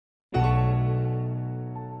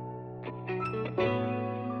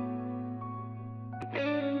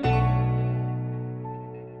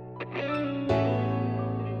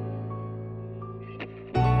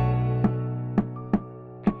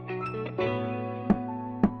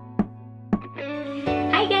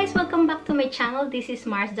my channel. This is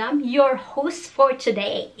Marz Drum, your host for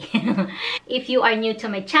today. If you are new to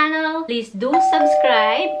my channel, please do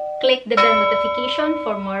subscribe. Click the bell notification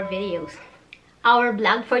for more videos. Our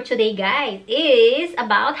vlog for today, guys, is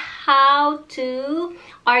about how to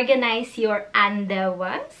organize your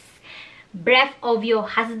underwears, brief of your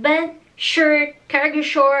husband, shirt, cargo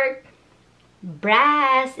short,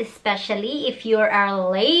 bras, especially if you're a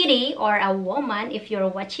lady or a woman, if you're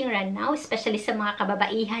watching right now, especially sa mga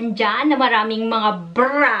kababaihan dyan na maraming mga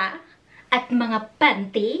bra at mga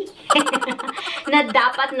panty na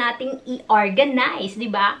dapat nating i-organize, di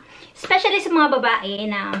ba? Especially sa mga babae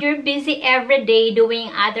na you're busy every day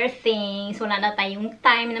doing other things, wala na tayong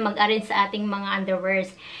time na mag-arrange sa ating mga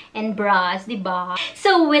underwears and bras, di ba?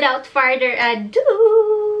 So, without further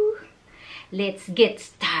ado, let's get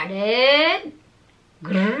started.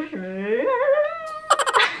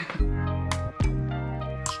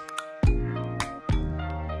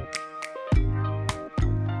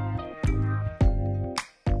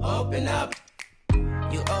 Open up,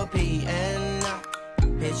 you OPN,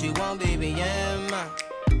 bitch you want BBM.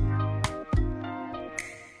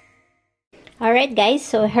 Alright guys,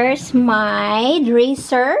 so here's my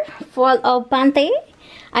dresser full of panty.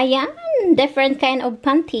 Ayan, different kind of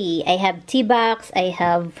panty. I have T-box, I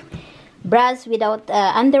have bras without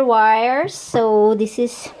underwires. So this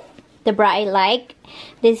is the bra I like.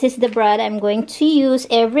 This is the bra that I'm going to use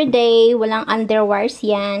every day. Walang underwires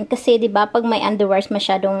yan. Kasi diba pag may underwires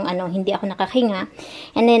masyadong hindi ako nakahinga.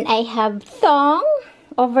 And then I have thong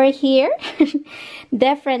over here.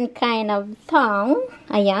 Different kind of thong.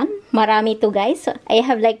 Ayan, marami to guys. So I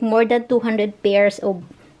have like more than 200 pairs of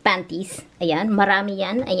panties. Ayan, marami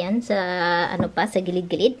yan. Ayan, sa sa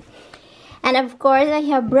gilid-gilid. And of course, I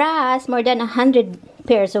have bras, more than 100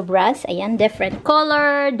 pairs of bras. Ayan, different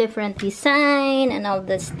color, different design, and all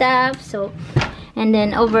the stuff. So, and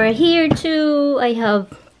then over here too, I have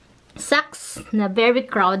socks na very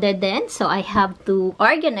crowded then. So, I have to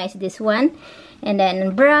organize this one. And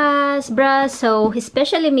then bras. So,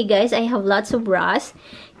 especially me guys, I have lots of bras.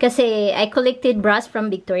 Kasi I collected bras from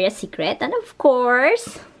Victoria's Secret. And of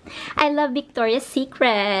course, I love Victoria's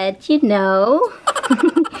Secret, you know.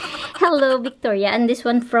 Hello, Victoria. And this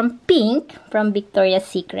one from Pink, from Victoria's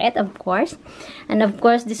Secret, of course. And of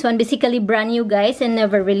course, this one basically brand new, guys, and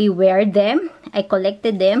never really wear them. I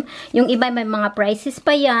collected them. Yung iba may mga prices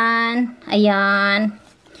pa yan. Ayan.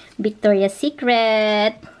 Victoria's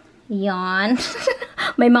Secret. Ayan.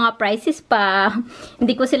 May mga prices pa.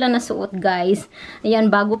 Hindi ko sila nasuot, guys. Ayan,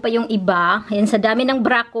 bago pa yung iba. Ayan, sa dami ng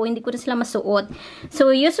bra ko, hindi ko na sila masuot. So,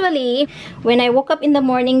 usually, when I woke up in the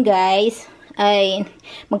morning, guys, ay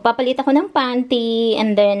magpapalit ako ng panty.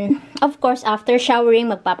 And then, of course, after showering,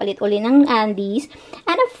 magpapalit uli ng undies.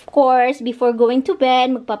 And of course, before going to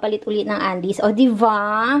bed, magpapalit uli ng undies. O,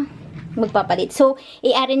 diba? Magpapalit. So,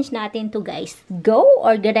 i-arrange natin to guys. Go!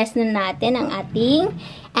 Organize na natin ang ating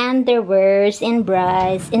underwears and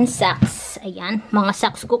bras and socks. Ayan. Mga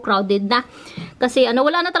socks ko crowded na. Kasi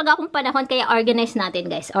wala na talaga akong panahon kaya organize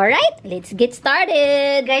natin guys. Alright? Let's get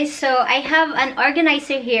started! Guys, so I have an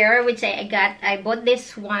organizer here which I bought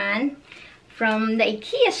this one from the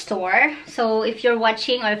IKEA store. So, if you're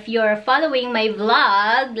watching or if you're following my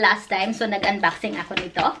vlog last time, so nag-unboxing ako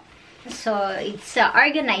nito. So, it's an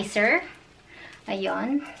organizer.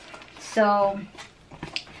 Ayun. So,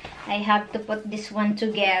 I have to put this one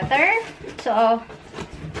together. So,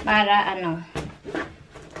 para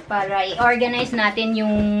i-organize natin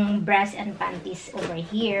yung bras and panties over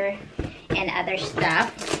here and other stuff.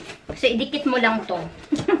 So, idikit mo lang to.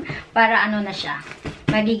 Para na siya.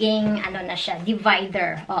 Magiging, na siya,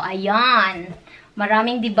 divider. O, ayan.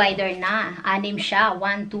 Maraming divider na. 6 siya.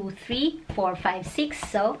 1, 2, 3, 4, 5,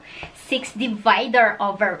 6. So, 6 divider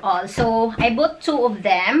overall. So, I bought 2 of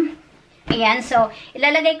them. Ayan. So,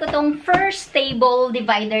 ilalagay ko tong first table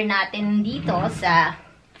divider natin dito sa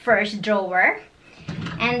first drawer.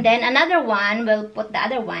 And then, another one, we'll put the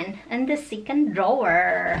other one in the second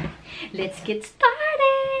drawer. Let's get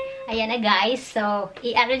started! Ayan na guys. So,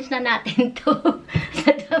 i-arrange na natin to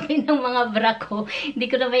sa dami ng mga bra ko. Hindi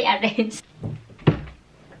ko na may arrange.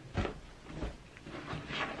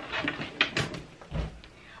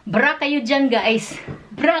 Bra kayo dyan, guys.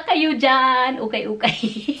 Bra kayo dyan. Okay.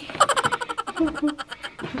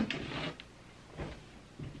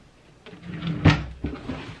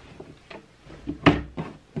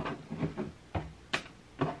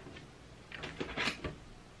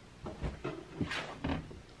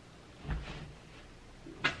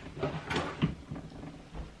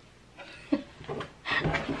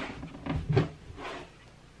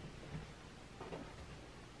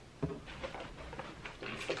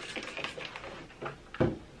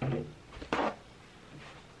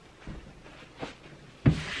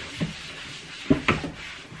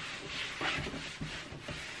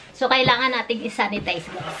 So, kailangan nating i-sanitize,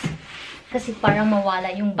 guys. Kasi parang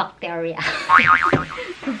mawala yung bacteria.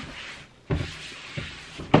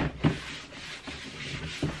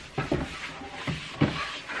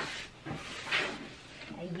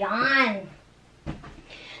 Ayan.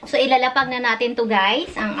 So, ilalapag na natin to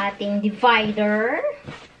guys, ang ating divider.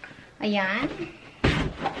 Ayan.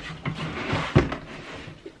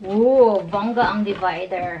 Oh, bongga ang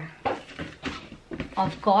divider.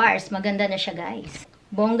 Of course, maganda na siya guys.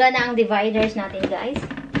 Bongga na ang dividers natin guys.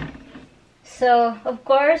 So, of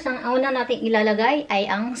course, ang una natin ilalagay ay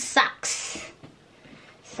ang socks.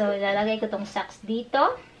 So, ilalagay ko tong socks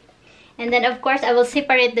dito. And then, of course, I will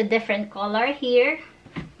separate the different color here.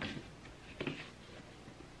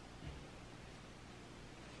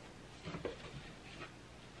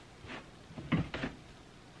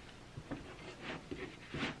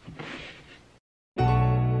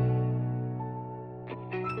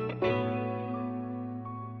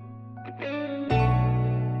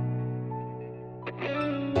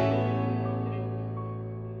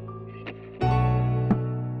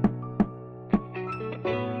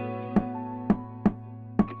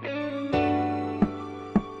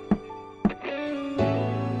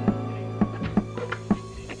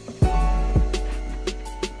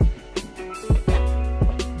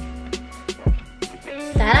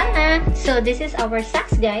 So, this is our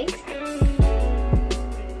socks, guys.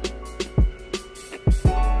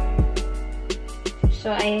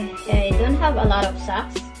 So, I don't have a lot of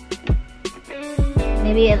socks.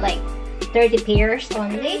 Maybe like 30 pairs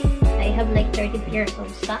only. I have like 30 pairs of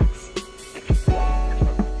socks.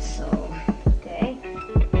 So, okay.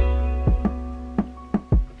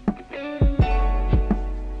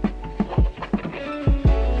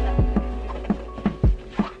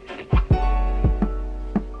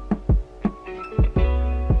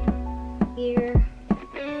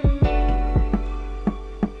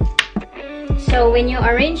 So, when you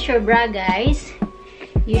arrange your bra, guys,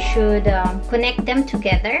 you should connect them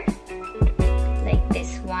together. Like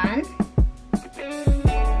this one.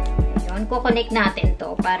 Ayun, ko-connect natin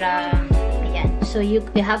to para, ayan. So, you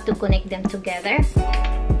have to connect them together.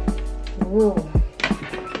 Ooh.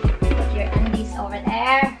 Put your undies over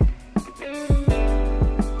there.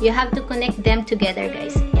 You have to connect them together,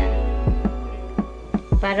 guys. Ayan.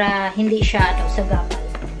 Para hindi siya sa gabal.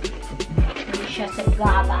 Hindi siya sa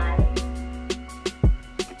gabal.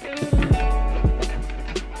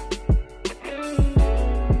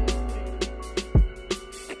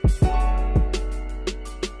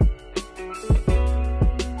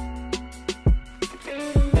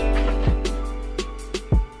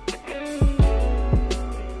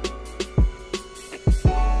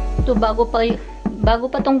 So, bago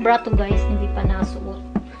pa tong bra to guys, hindi pa nasuot.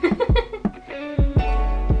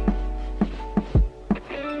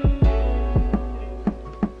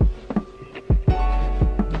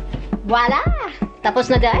 Voila! Tapos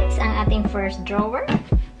na guys, ang ating first drawer.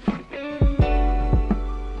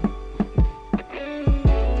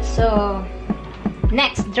 So,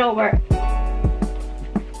 next drawer.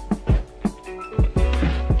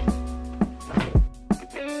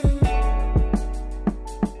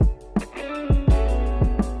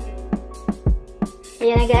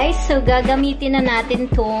 Ayan na guys, so gagamitin na natin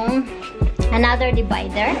tong another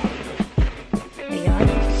divider. Ayan,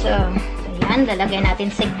 so ayan, lalagay natin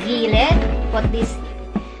sa gilid. Put this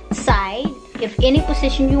side, if any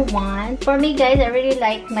position you want. For me guys, I really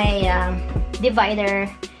like my divider,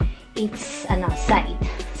 it's side.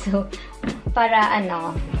 So, para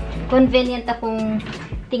convenient akong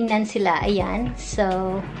tingnan sila. Ayan,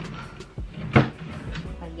 so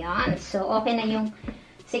ayan, so okay na yung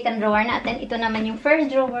second drawer natin. Ito naman yung first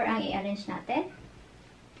drawer ang i-arrange natin.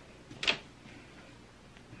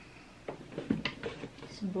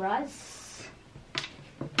 So, bras.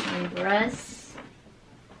 And bras.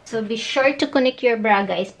 So, be sure to connect your bra,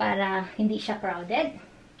 guys, para hindi siya crowded.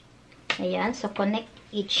 Ayan. So, connect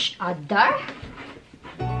each other.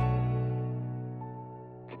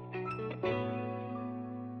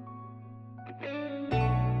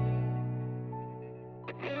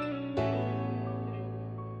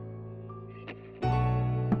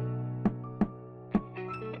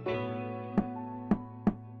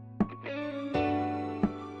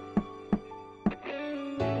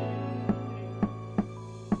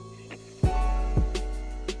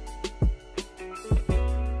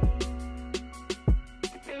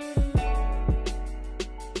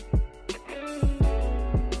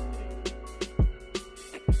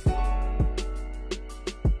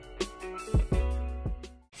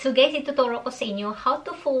 So guys, ituturo ko sa inyo how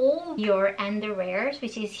to fold your underwears,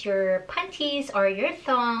 which is your panties or your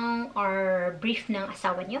thong or brief ng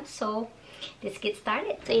asawa nyo. So, let's get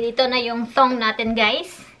started. So, dito na yung thong natin,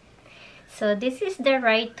 guys. So, this is the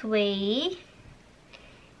right way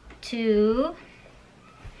to...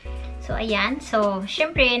 So, ayan. So,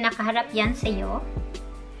 syempre, nakaharap yan sa'yo.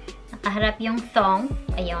 Nakaharap yung thong.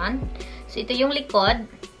 Ayan. So, ito yung likod.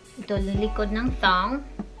 Ito yung likod ng thong.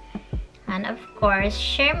 And, of course,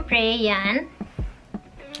 syempre, yan.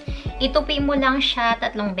 Itupi mo lang siya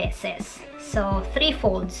 3 beses. So, 3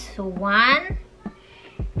 folds. So, 1,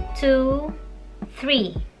 2,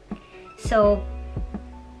 3. So,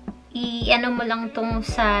 i-ano mo lang tong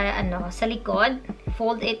sa, sa likod.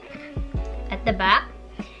 Fold it at the back.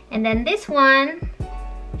 And then this one,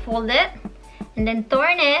 fold it. And then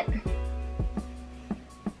turn it.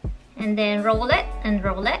 And then roll it and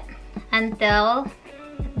roll it until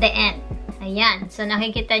the end. Ayan. So,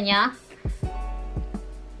 nakikita niya.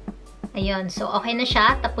 Ayun. So, okay na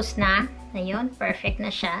siya. Tapos na. Ayun. Perfect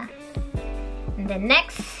na siya. And then,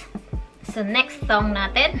 next. So, next thong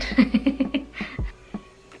natin.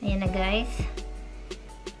 Ayan na, guys.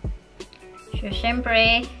 So,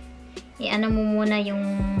 syempre, i-ano mo muna yung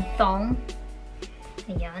thong.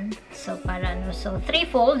 Ayan. So, para ano. So, 3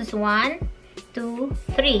 folds. 1,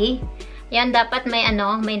 2, 3. Ayan. Dapat may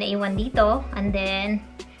may naiwan dito. And then,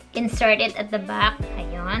 insert it at the back.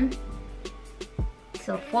 Ayan.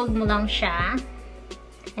 So, fold mo lang siya.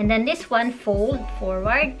 And then, this one, fold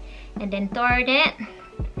forward. And then, turn it.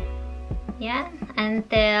 Yan.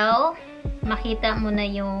 Until makita mo na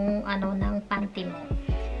yung ng panty mo.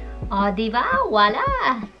 O, diba?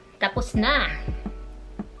 Wala! Tapos na.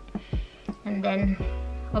 And then,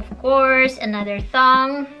 of course, another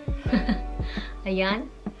thong. Ayan.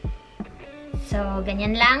 So,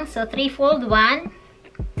 ganyan lang. So, 3 fold. 1,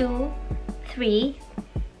 2, 3.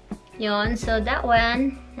 Yon, so that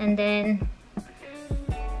one, and then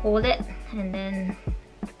hold it, and then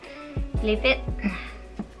flip it.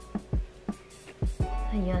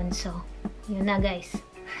 Ayun, so yun na, guys.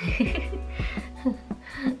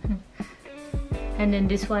 And then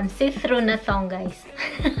this one, see-through na thong, guys.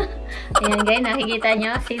 Ayan, guys, nakikita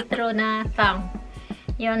nyo, see-through na thong.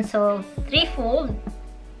 Yun, so 3 fold.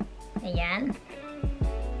 Ayan.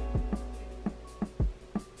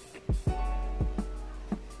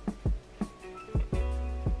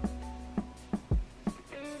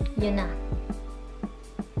 Yun na.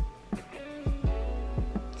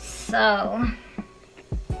 So,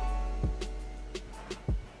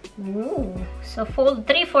 so fold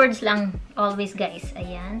 3 folds lang always, guys.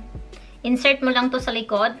 Ayan. Insert mo lang to sa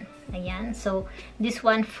likod. Ayan. So, this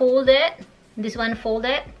one fold it. This one fold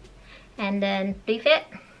it. And then, flip it.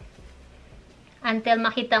 Until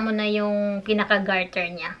makita mo na yung pinaka-garter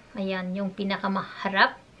niya. Ayan. Yung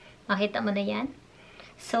pinaka-maharap. Makita mo na yan.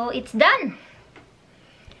 So, it's done.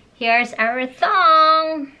 Here's our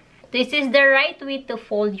thong. This is the right way to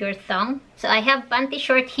fold your thong. So, I have panty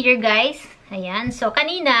short here, guys. Ayan. So,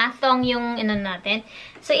 kanina, thong yung natin.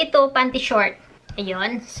 So, ito, panty short.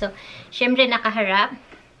 Ayun. So, syempre, nakaharap.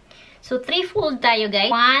 So, 3 fold tayo,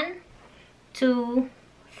 guys. 1, 2,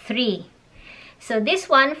 3. So, this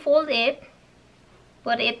one, fold it.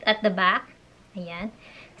 Put it at the back. Ayan.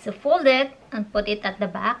 So, fold it and put it at the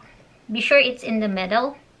back. Be sure it's in the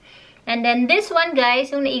middle. And then, this one, guys,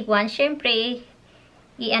 yung naikwan, syempre,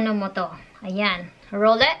 i-ano mo to. Ayan.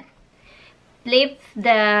 Roll it. Flip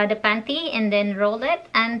the panty and then roll it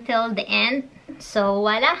until the end. So,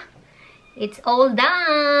 voila. It's all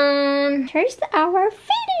done. Here's our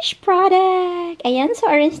finished product. Ayan. So,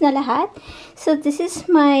 arrange na lahat. So, this is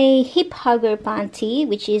my hip hugger panty,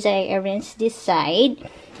 which is I arranged this side.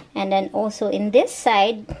 And then, also in this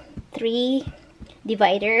side, 3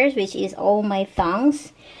 dividers, which is all my thongs.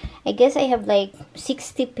 I guess I have like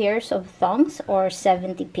 60 pairs of thongs or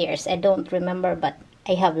 70 pairs. I don't remember, but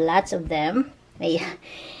I have lots of them.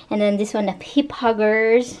 And then this one, the hip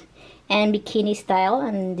huggers and bikini style.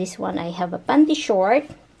 And this one, I have a panty short.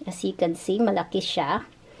 As you can see, malaki siya.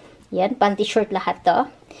 Yan, panty short lahat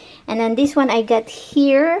to. And then this one, I got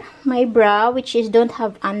here, my bra, which is don't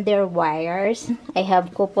have under wires. I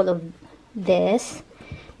have couple of this.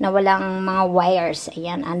 Na walang mga wires.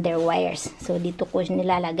 Ayan, under wires. So, dito ko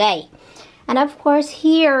nilalagay. And of course,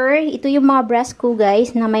 here, ito yung mga bras ko,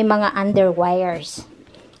 guys, na may mga under wires.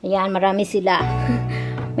 Ayan, marami sila.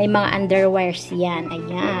 May mga under wires yan.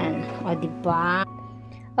 Ayan. O, diba?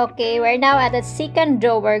 Okay, we're now at the second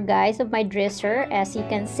drawer, guys, of my dresser. As you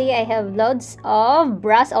can see, I have loads of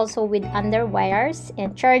bras also with under wires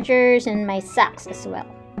and chargers and my socks as well.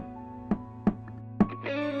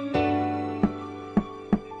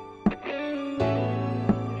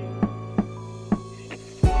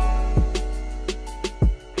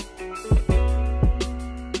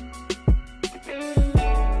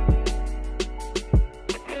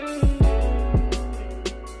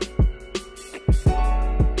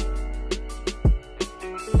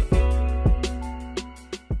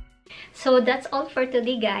 So that's all for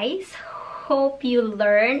today, guys. Hope you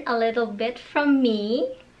learn a little bit from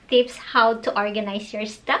me. Tips how to organize your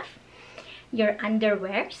stuff, your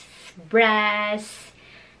underwears, bras,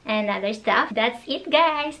 and other stuff. That's it,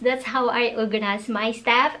 guys. That's how I organize my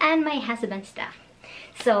stuff and my husband's stuff.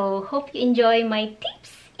 So hope you enjoy my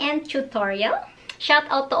tips and tutorial. Shout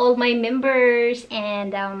out to all my members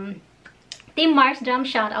and Team Marz Drum,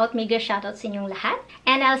 shout out, mega shout out sa inyong lahat.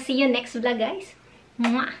 And I'll see you next vlog, guys.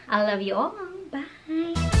 Mwah! I love you all.